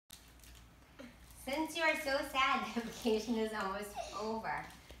Since you are so sad, the vacation is almost over.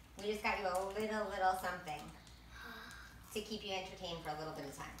 We just got you a little something to keep you entertained for a little bit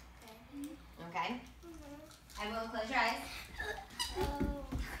of time. Okay? Everyone close your eyes.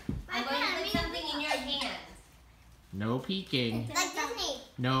 I'm going to put something in your hand. No peeking. Like Disney.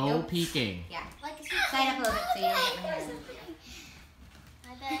 No peeking. Yeah. Slide up a little bit so you don't get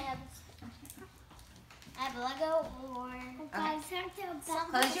my hand. I have a Lego or...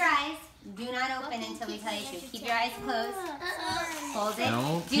 Close your eyes. Do not open until we tell you to. Keep your eyes closed. Hold it.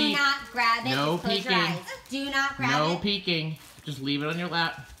 No Do peek. not grab it. No Close peeking. your eyes. Do not grab it. No peeking. Just leave it on your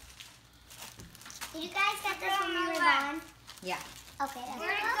lap. Did you guys get this when we were gone? Yeah. Okay.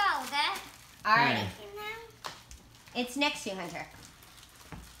 Where'd it go, Dad? Alright. Okay. It's next to you, Hunter.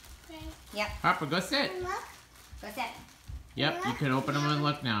 Okay. Yep. Harper, go sit. Look. Go sit. Yep, you can open them and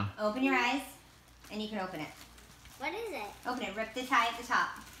look now. Open your eyes, and you can open it. What is it? Open it. Rip the tie at the top.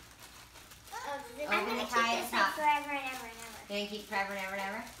 Oh, I'm going to tie keep at this the like top. forever and ever and ever. You're going to keep forever and ever and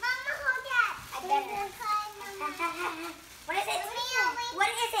ever? Mama, hold that. What is it? What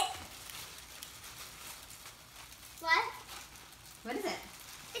is it? What? What is it?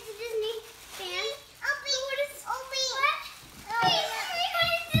 It's a Disney fan. Opie. What is Opie? What? Opie, what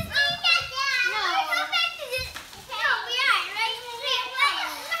is Disney? No. Go back to Disney. No, we are. Right?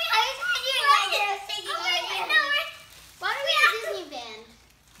 I was doing why do we have a Disney van?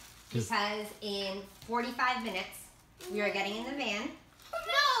 Because in 45 minutes, we are getting in the van.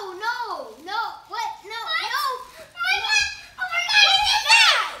 No. What? No. Oh my God. What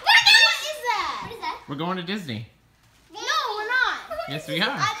is that? What is that? We're going to Disney. No, we're not. Yes, we are.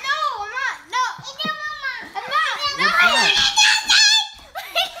 No, I'm not. No. I'm not. What's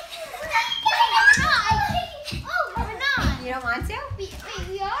that? We're not. You don't want to? Wait,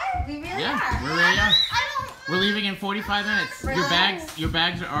 we are? We really Yeah, are. we really are. I don't. We're leaving in 45 minutes. Really? Your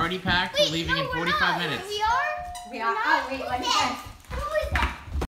bags are already packed. We're leaving in 45 minutes. We are? We are. Oh, wait, let me guess.